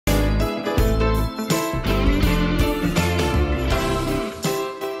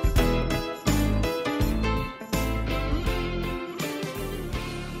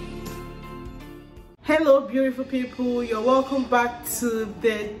Hello beautiful people, you're welcome back to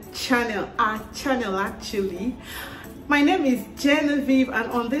the channel, our channel actually. My name is Genevieve,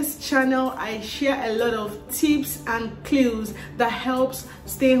 and on this channel I share a lot of tips and clues that helps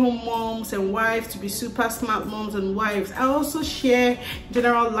stay-home moms and wives to be super smart moms and wives. I also share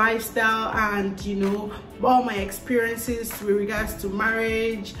general lifestyle and all my experiences with regards to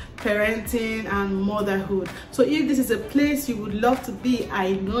marriage, parenting and motherhood. So if this is a place you would love to be,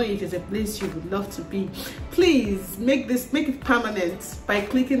 I know it is a place you would love to be, please make it permanent by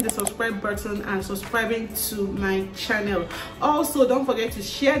clicking the subscribe button and subscribing to my channel. Also, don't forget to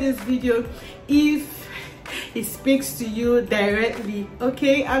share this video if it speaks to you directly,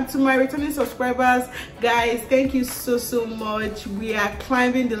 okay? And to my returning subscribers, guys, thank you so much. We are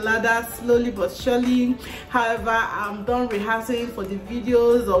climbing the ladder slowly but surely. However, I'm done rehearsing for the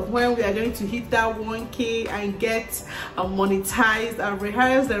videos of when we are going to hit that 1K and get monetized. I've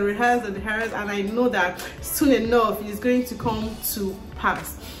rehearsed and I know that soon enough it's going to come to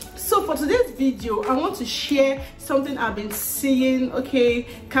pass. So for today's video, I want to share something I've been seeing. Okay,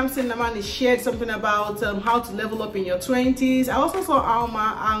 Kamsin Namani shared something about how to level up in your 20s. I also saw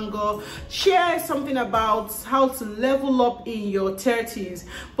Alma Ango share something about how to level up in your 30s.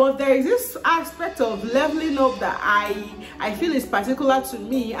 But there is this aspect of leveling up that I feel is particular to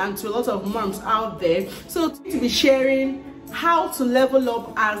me and to a lot of moms out there. So to be sharing how to level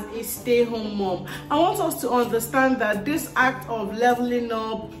up as a stay-home mom. I want us to understand that this act of leveling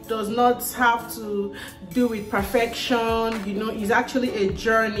up does not have to do with perfection. It's actually a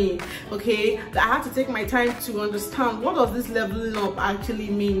journey, okay? I have to take my time to understand what does this leveling up actually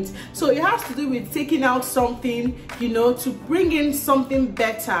means. So it has to do with taking out something, to bring in something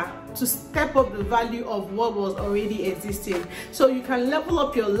better, to step up the value of what was already existing. So you can level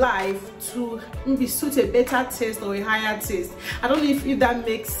up your life to maybe suit a better taste or a higher taste. I don't know if that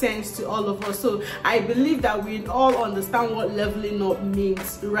makes sense to all of us. So I believe that we all understand what leveling up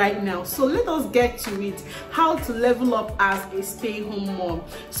means right now. So let us get to it. How to level up as a stay-home mom.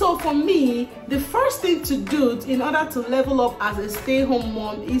 So for me, the first thing to do in order to level up as a stay-home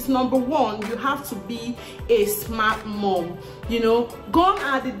mom is, number one, you have to be a smart mom. Gone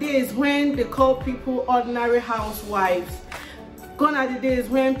are the days when they call people ordinary housewives. Gone are the days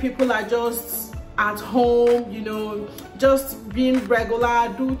when people are just at home, just being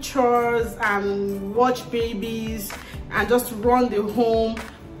regular, do chores and watch babies and just run the home.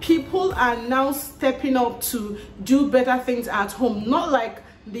 People are now stepping up to do better things at home. Not like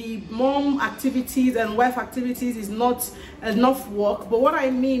the mom activities and wife activities is not enough work, but what I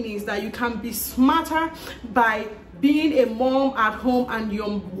mean is that you can be smarter by being a mom at home and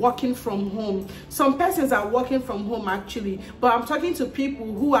you're working from home. Some persons are working from home actually, but I'm talking to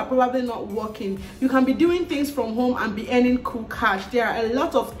people who are probably not working. You can be doing things from home and be earning cool cash. There are a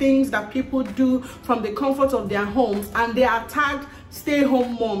lot of things that people do from the comfort of their homes and they are tagged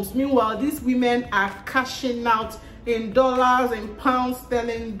stay-home moms. Meanwhile, these women are cashing out in dollars and pounds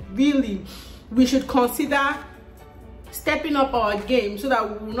sterling. Really, we should consider stepping up our game so that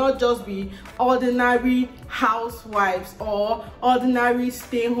we will not just be ordinary housewives or ordinary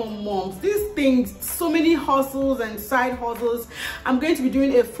stay-home moms. These things, so many hustles and side hustles. I'm going to be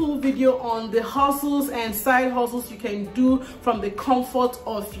doing a full video on the hustles and side hustles you can do from the comfort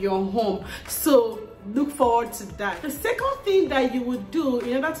of your home. So look forward to that. The second thing that you would do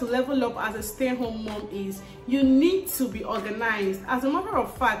in order to level up as a stay-home mom is you need to be organized. As a matter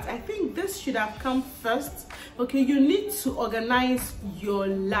of fact, I think this should have come first. Okay, you need to organize your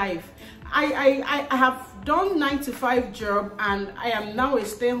life. I have done 9-to-5 job and I am now a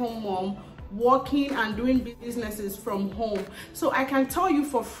stay-home mom, working and doing businesses from home. So I can tell you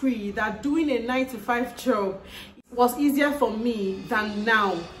for free that doing a 9-to-5 job was easier for me than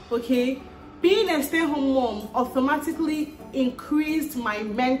now, okay? Being a stay-home mom automatically increased my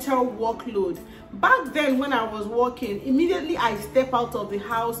mental workload. Back then when I was working, immediately I step out of the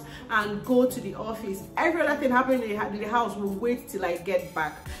house and go to the office. Every other thing happening in the house will wait till I get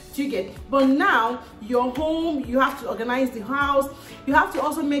back. Do you get? But now you're home, you have to organize the house. You have to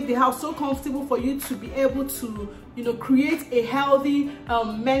also make the house so comfortable for you to be able to create a healthy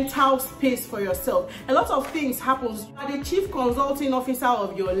mental space for yourself. A lot of things happen. You are the chief consulting officer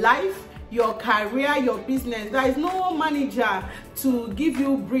of your life, your career, your business. There is no manager to give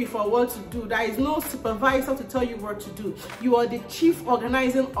you brief or what to do. There is no supervisor to tell you what to do. You are the chief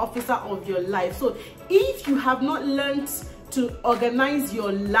organizing officer of your life. So if you have not learned to organize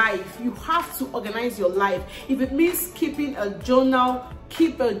your life, you have to organize your life. If it means keeping a journal,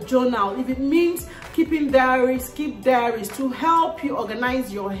 keep a journal. If it means keeping diaries, keep diaries to help you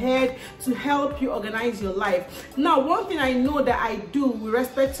organize your head, to help you organize your life. Now, one thing I know that I do with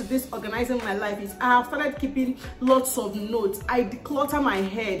respect to this organizing my life is I have started keeping lots of notes. I declutter my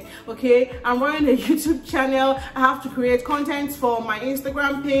head. Okay, I'm running a YouTube channel. I have to create content for my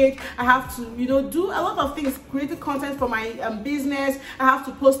Instagram page. I have to, you know, do a lot of things, create content for my business. I have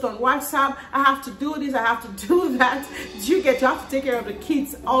to post on WhatsApp. I have to do this, I have to do that. You have to take care of the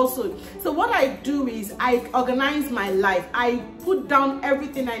kids also. So what I do is I organize my life. I put down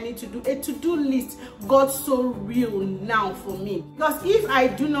everything I need to do. A to-do list got so real now for me, because if I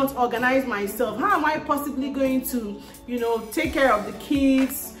do not organize myself, how am I possibly going to, you know, take care of the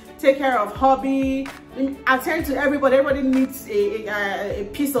kids, take care of hobby, attend to everybody? Everybody needs a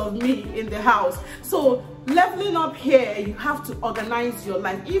piece of me in the house. So leveling up here, you have to organize your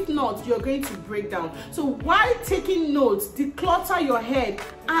life. If not, you're going to break down. So while taking notes, declutter your head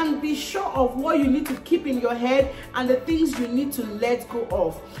and be sure of what you need to keep in your head and the things you need to let go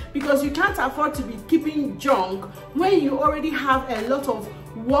of, because you can't afford to be keeping junk when you already have a lot of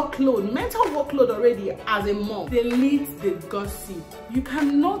workload, mental workload already as a mom. Delete the gossip. You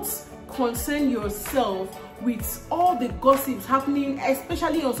cannot concern yourself with all the gossips happening,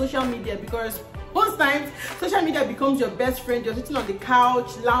 especially on social media, because most times social media becomes your best friend. You're sitting on the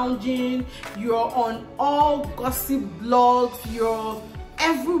couch lounging, you're on all gossip blogs, you're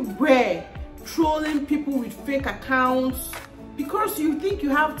everywhere trolling people with fake accounts because you think you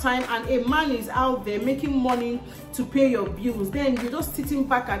have time, and a man is out there making money to pay your bills. Then you're just sitting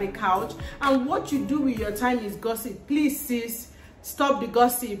back at the couch, and what you do with your time is gossip. Please, sis, stop the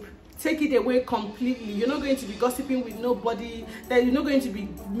gossip. Take it away completely. You're not going to be gossiping with nobody, that you're not going to be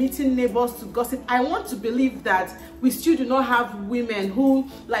meeting neighbors to gossip. I want to believe that we still do not have women who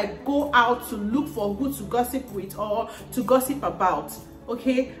like go out to look for who to gossip with or to gossip about.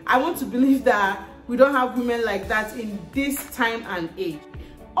 Okay, I want to believe that we don't have women like that in this time and age.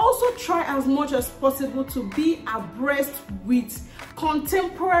 Also, try as much as possible to be abreast with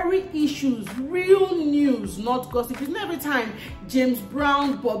contemporary issues, real news, not gossip. It's not every time James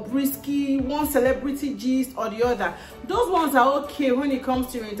Brown, Bobrisky, one celebrity gist or the other. Those ones are okay when it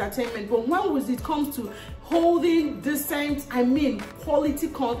comes to your entertainment, but when it comes to holding decent, quality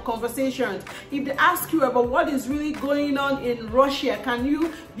conversations, if they ask you about what is really going on in Russia, can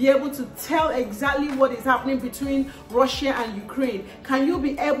you be able to tell exactly what is happening between Russia and Ukraine? Can you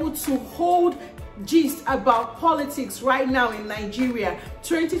be able to hold gist about politics right now in Nigeria?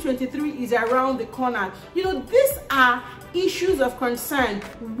 2023 is around the corner. You know, these are issues of concern.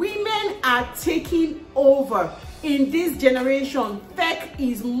 Women are taking over in this generation. Tech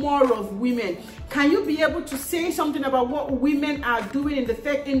is more of women. Can you be able to say something about what women are doing in the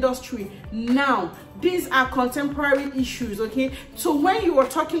tech industry now? These are contemporary issues, okay? So when you are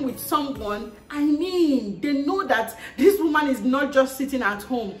talking with someone, they know that this woman is not just sitting at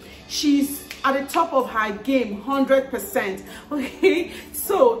home. She's at the top of her game, 100%, okay?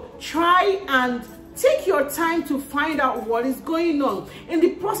 So try and take your time to find out what is going on. In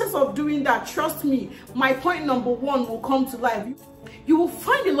the process of doing that, trust me, my point number one will come to life. You will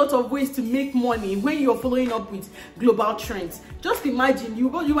find a lot of ways to make money when you're following up with global trends. Just imagine, you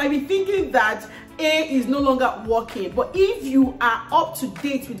might be thinking that A is no longer working, but if you are up to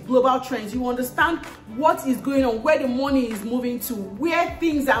date with global trends, you understand what is going on, where the money is moving to, where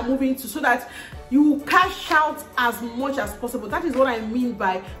things are moving to, so that you will cash out as much as possible. That is what I mean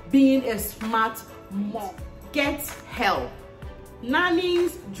by being a smart mom. Get help.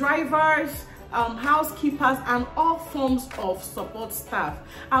 Nannies, drivers, housekeepers, and all forms of support staff.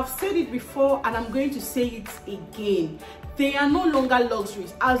 I've said it before and I'm going to say it again. They are no longer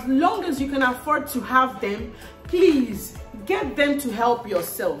luxuries. As long as you can afford to have them, please get them to help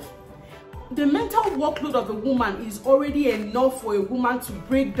yourself. The mental workload of a woman is already enough for a woman to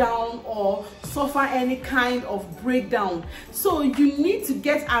break down or suffer any kind of breakdown. So you need to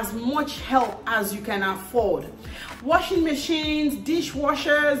get as much help as you can afford. Washing machines,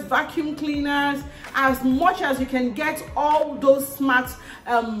 dishwashers, vacuum cleaners, as much as you can get all those smart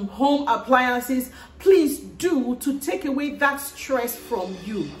home appliances, please do, to take away that stress from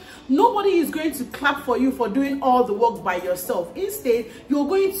you. Nobody is going to clap for you for doing all the work by yourself. Instead, you're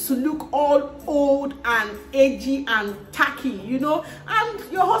going to look all old and agey and tacky, you know,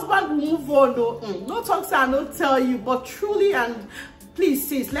 and your husband will move on. No talks and no tell you, but truly, and please,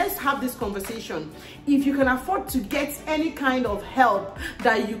 sis, let's have this conversation. If you can afford to get any kind of help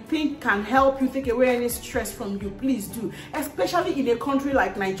that you think can help you take away any stress from you, please do. Especially in a country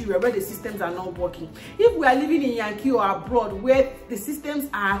like Nigeria where the systems are not working. If we are living in Yankee or abroad where the systems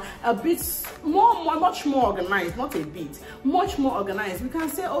are a bit much more organized, not a bit, much more organized, we can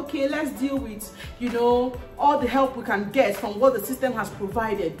say, okay, let's deal with, you know, all the help we can get from what the system has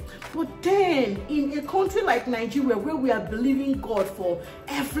provided. But then in a country like Nigeria where we are believing God for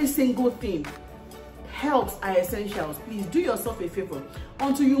every single thing, helps are essentials. Please do yourself a favor.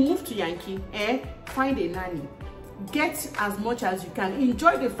 Until you move to Yankee, find a nanny. Get as much as you can.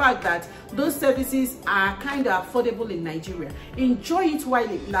 Enjoy the fact that those services are kind of affordable in Nigeria. Enjoy it while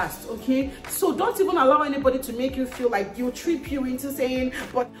it lasts, okay? So don't even allow anybody to make you feel like you'll trip you into saying,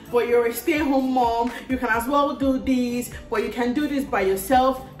 but you're a stay-home mom, you can as well do this, but you can do this by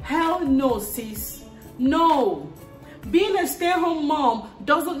yourself. Hell no, sis. No. Being a stay-home mom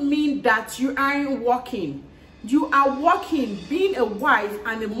doesn't mean that you aren't working. You are working. Being a wife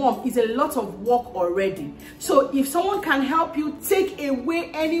and a mom is a lot of work already. So if someone can help you take away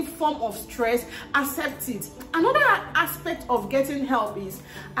any form of stress, accept it. Another aspect of getting help is,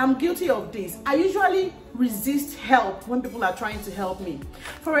 I'm guilty of this, I usually resist help when people are trying to help me.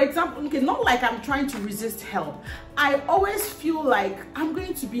 For example, okay, not like I'm trying to resist help. I always feel like I'm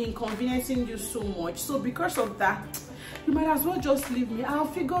going to be inconveniencing you so much. So because of that, you might as well just leave me. I'll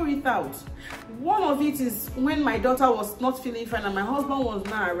figure it out. One of it is when my daughter was not feeling fine and my husband was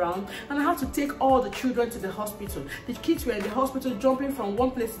not around, and I had to take all the children to the hospital. The kids were in the hospital jumping from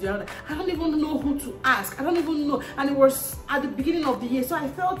one place to the other. I don't even know who to ask. I don't even know. And it was at the beginning of the year. So I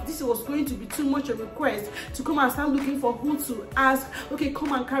felt this was going to be too much a request to come and start looking for who to ask. Okay,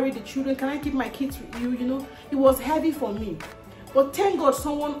 come and carry the children. Can I keep my kids with you? You know, it was heavy for me. But thank God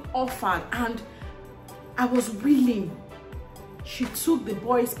someone offered and I was willing. She took the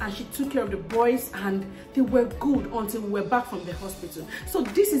boys and she took care of the boys and they were good until we were back from the hospital. So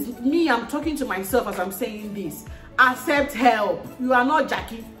this is me, I'm talking to myself as I'm saying this. Accept help. You are not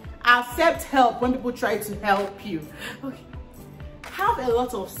Jackie. Accept help when people try to help you. Okay. Have a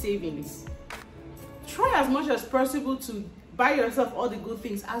lot of savings. Try as much as possible to buy yourself all the good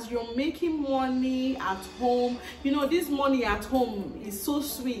things as you're making money at home. You know, this money at home is so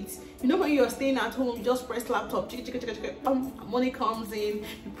sweet. You know, when you're staying at home, you just press laptop, money comes in,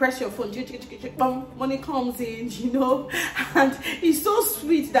 you press your phone, money comes in, you know, and it's so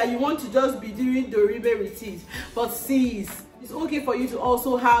sweet that you want to just be doing the river with it. But sis, it's okay for you to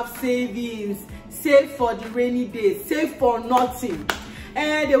also have savings. Save for the rainy days, save for nothing.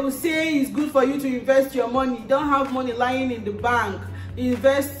 And they will say it's good for you to invest your money. You don't have money lying in the bank,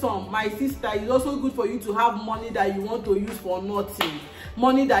 invest some. My sister, it's also good for you to have money that you want to use for nothing,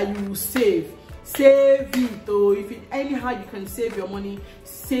 money that you will save. Save it. Or if anyhow you can save your money,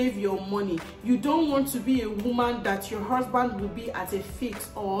 save your money. You don't want to be a woman that your husband will be at a fix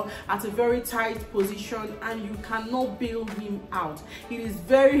or at a very tight position and you cannot bail him out. It is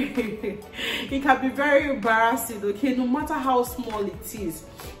very it can be very embarrassing, okay, no matter how small it is.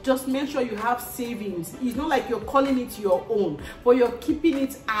 Just make sure you have savings. It's not like you're calling it your own, but you're keeping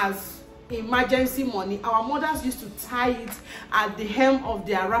it as emergency money. Our mothers used to tie it at the hem of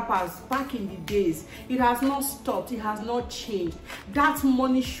their wrappers back in the days. It has not stopped. It has not changed. That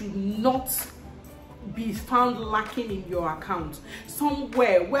money should not be found lacking in your account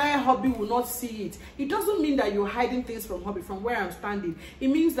somewhere where hubby will not see it. It doesn't mean that you're hiding things from hubby. From where I'm standing, it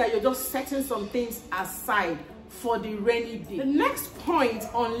means that you're just setting some things aside for the rainy day. The next point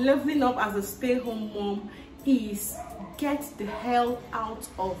on leveling up as a stay-home mom is get the hell out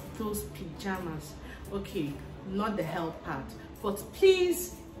of those pajamas. Okay, not the hell part, but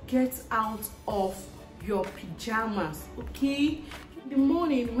please get out of your pajamas. Okay, in the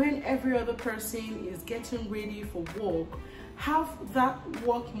morning when every other person is getting ready for work, have that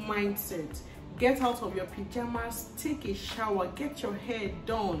work mindset. Get out of your pajamas, take a shower, get your hair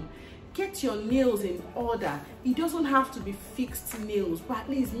done, get your nails in order. It doesn't have to be fixed nails, but at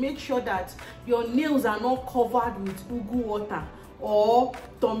least make sure that your nails are not covered with ugu water or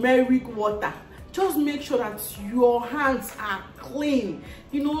turmeric water. Just make sure that your hands are clean.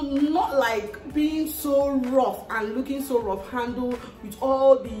 You know, not like being so rough and looking so rough handled with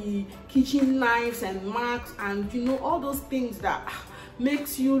all the kitchen knives and marks and, you know, all those things that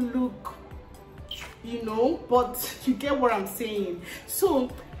makes you look, you know, but you get what I'm saying.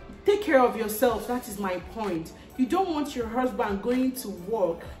 So take care of yourself. That is my point. You don't want your husband going to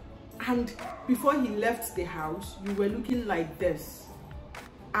work and before he left the house you were looking like this,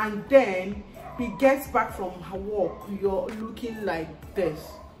 and then he gets back from work, you're looking like this.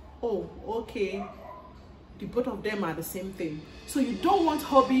 Oh, okay, the both of them are the same thing. So you don't want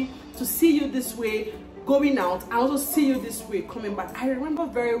hubby to see you this way going out and also see you this way coming back. I remember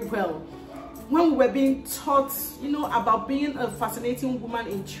very well when we were being taught, you know, about being a fascinating woman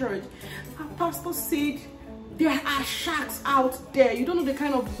in church. Our pastor said, there are sharks out there. You don't know the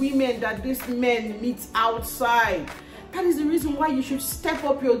kind of women that these men meet outside. That is the reason why you should step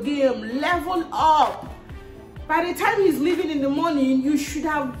up your game, level up. By the time he's leaving in the morning, you should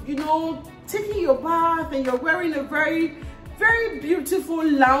have, you know, taken your bath and you're wearing a very, very beautiful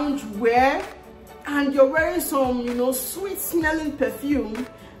lounge wear and you're wearing some, you know, sweet smelling perfume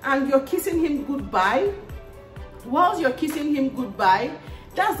and you're kissing him goodbye. Whilst you're kissing him goodbye,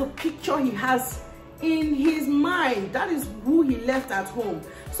 that's the picture he has in his mind. That is who he left at home.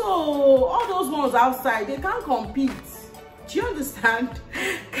 So all those ones outside, they can't compete. Do you understand?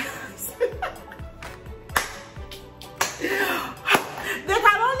 They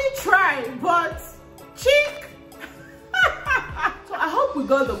can only try, but chick. So I hope we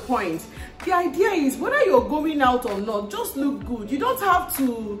got the point. The idea is whether you're going out or not, just look good. You don't have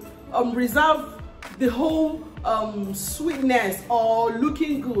to reserve the whole sweetness or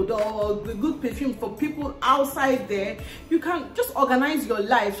looking good or the good perfume for people outside there. You can just organize your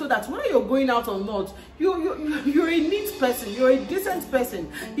life so that whether you're going out or not, you're a neat person, you're a decent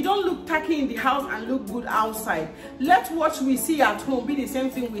person. You don't look tacky in the house and look good outside. Let what we see at home be the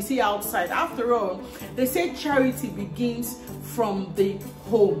same thing we see outside. After all, they say charity begins from the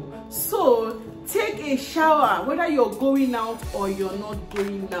home. So take a shower whether you're going out or you're not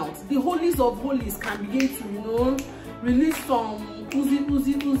going out. The holies of holies can begin to, you know, release some oozy.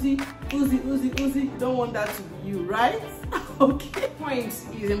 You don't want that to be you, right? Okay. Point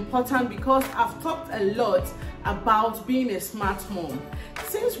is important because I've talked a lot about being a smart mom.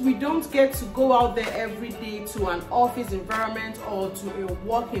 Since we don't get to go out there every day to an office environment or to a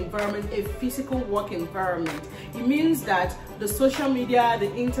work environment, a physical work environment, it means that the social media,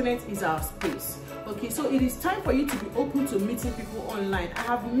 the internet is our space. Okay, so it is time for you to be open to meeting people online. I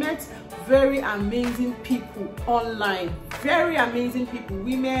have met very amazing people online, very amazing people,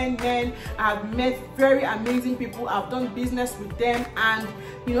 women, men. I've met very amazing people. I've done business with them, and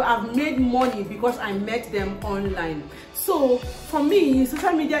you know, I've made money because I met them online. So for me,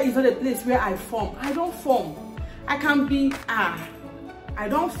 social media is not a place where I form. I don't form. I can be I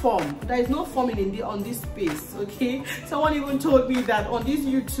don't form. There is no forming on this space. Okay, someone even told me that on this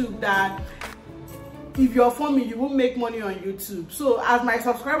YouTube that if you're forming, you won't make money on YouTube. So as my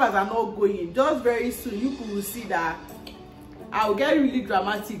subscribers are not going, just very soon you will see that I'll get really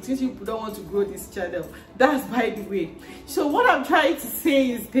dramatic since you don't want to grow this channel. That's by the way. So what I'm trying to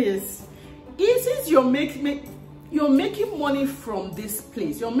say is this: since you're making money from this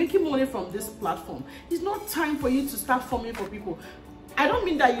place, you're making money from this platform, it's not time for you to start forming for people. I don't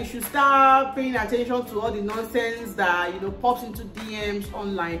mean that you should start paying attention to all the nonsense that, you know, pops into DMs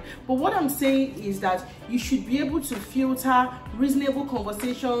online. But what I'm saying is that you should be able to filter reasonable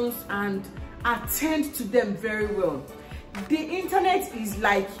conversations and attend to them very well. The internet is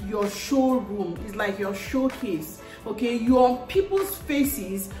like your showroom, it's like your showcase. Okay, you're on people's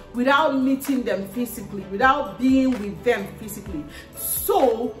faces without meeting them physically, without being with them physically.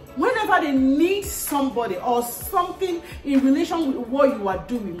 So whenever they need somebody or something in relation with what you are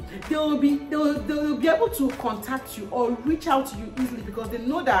doing, they'll be able to contact you or reach out to you easily because they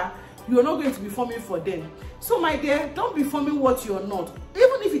know that you're not going to be forming for them. So my dear, don't be forming what you're not.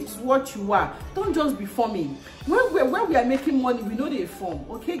 Even if it's what you are, don't just be forming. When we are making money, we know they form.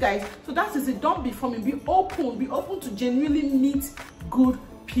 Okay guys, so that is it. Don't be forming. Be open to genuinely meet good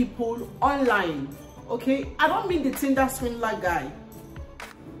people online. Okay, I don't mean the Tinder swindler guy.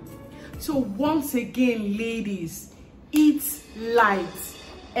 So once again, ladies, eat light,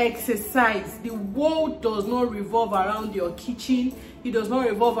 exercise. The world does not revolve around your kitchen. It does not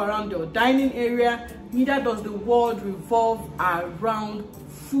revolve around your dining area. Neither does the world revolve around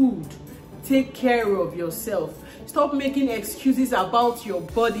food. Take care of yourself. Stop making excuses about your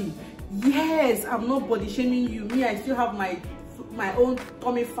body. Yes, I'm not body shaming you. Me, I still have my own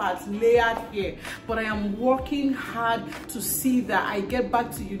tummy fat layered here, but I am working hard to see that I get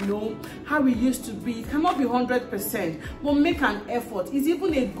back to, you know, how it used to be. It cannot be 100%, but make an effort. It's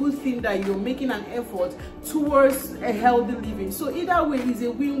even a good thing that you're making an effort towards a healthy living. So either way, it's a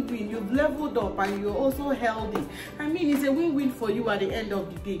win-win. You've leveled up and you're also healthy. I mean, it's a win-win for you at the end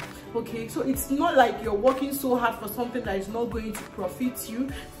of the day. Okay, so it's not like you're working so hard for something that is not going to profit you,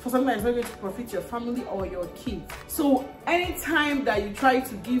 for something that is not going to profit your family or your kids. So anytime that you try try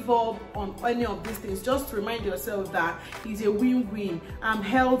to give up on any of these things. Just remind yourself that it's a win-win. I'm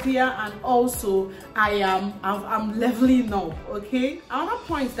healthier, and also I'm leveling up. Okay, another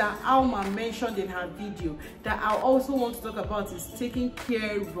point that Alma mentioned in her video that I also want to talk about is taking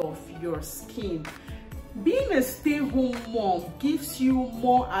care of your skin. Being a stay-home mom gives you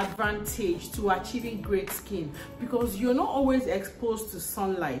more advantage to achieving great skin because you're not always exposed to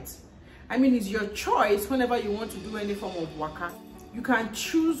sunlight. I mean, it's your choice whenever you want to do any form of waka. You can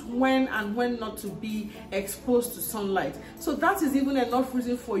choose when and when not to be exposed to sunlight. So that is even enough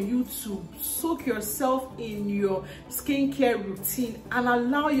reason for you to soak yourself in your skincare routine and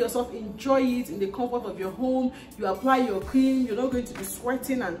allow yourself enjoy it in the comfort of your home. You apply your cream, you're not going to be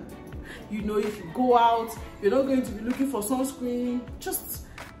sweating, and you know, if you go out, you're not going to be looking for sunscreen. Just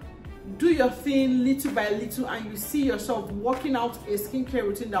do your thing little by little, and you see yourself working out a skincare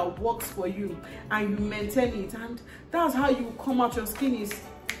routine that works for you, and you maintain it, and that's how you come out. Your skin is,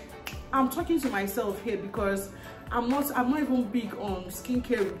 I'm talking to myself here because I'm not even big on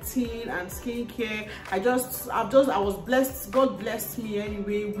skincare routine and skincare. I was blessed, God blessed me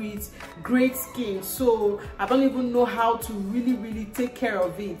anyway with great skin, so I don't even know how to really take care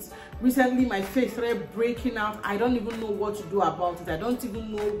of it. Recently my face started breaking out. I don't even know what to do about it. I don't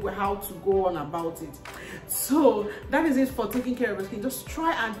even know how to go on about it. So that is it for taking care of your skin. Just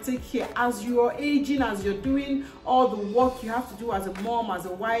try and take care as you're aging, as you're doing all the work you have to do as a mom, as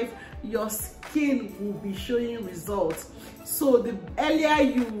a wife. Your skin will be showing results. So the earlier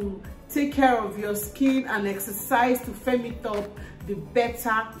you take care of your skin and exercise to firm it up, the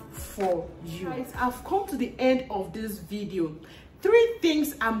better for you. Guys, I've come to the end of this video. 3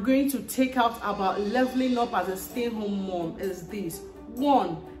 things I'm going to take out about leveling up as a stay-home mom is this.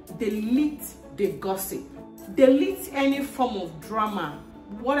 1, delete the gossip. Delete any form of drama,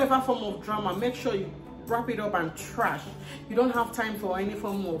 whatever form of drama. Make sure you wrap it up and trash. You don't have time for any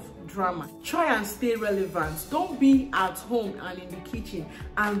form of drama. Try and stay relevant. Don't be at home and in the kitchen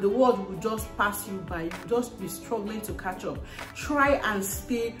and the world will just pass you by. You'll just be struggling to catch up. Try and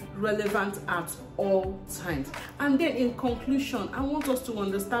stay relevant at all times. And then in conclusion, I want us to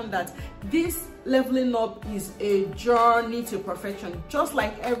understand that this leveling up is a journey to perfection. Just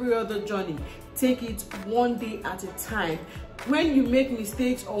like every other journey, take it one day at a time. When you make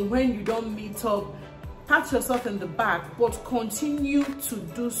mistakes or when you don't meet up, pat yourself in the back, but continue to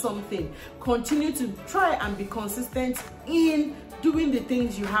do something. Continue to try and be consistent in doing the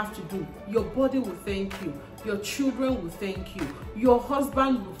things you have to do. Your body will thank you. Your children will thank you. Your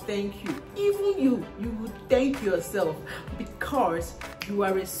husband will thank you. Even you will thank yourself because you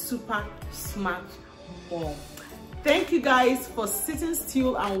are a super smart mom. Thank you guys for sitting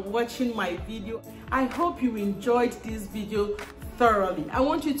still and watching my video. I hope you enjoyed this video thoroughly. I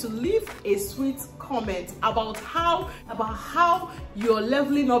want you to leave a sweet comment about how you're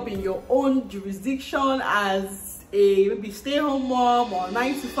leveling up in your own jurisdiction as a maybe stay-home mom or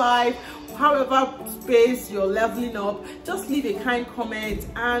 9 to 5, however space you're leveling up. Just leave a kind comment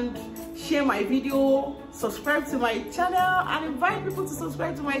and share my video, subscribe to my channel, and invite people to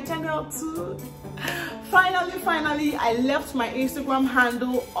subscribe to my channel too. Finally, I left my Instagram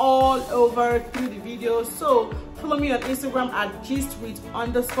handle all over through the video, so follow me on Instagram at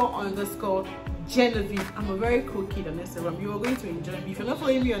Gistwith__Genevieve. I'm a very cool kid on Instagram. You are going to enjoy me. If you're not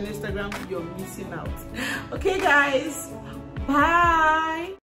following me on Instagram, you're missing out. Okay guys, bye.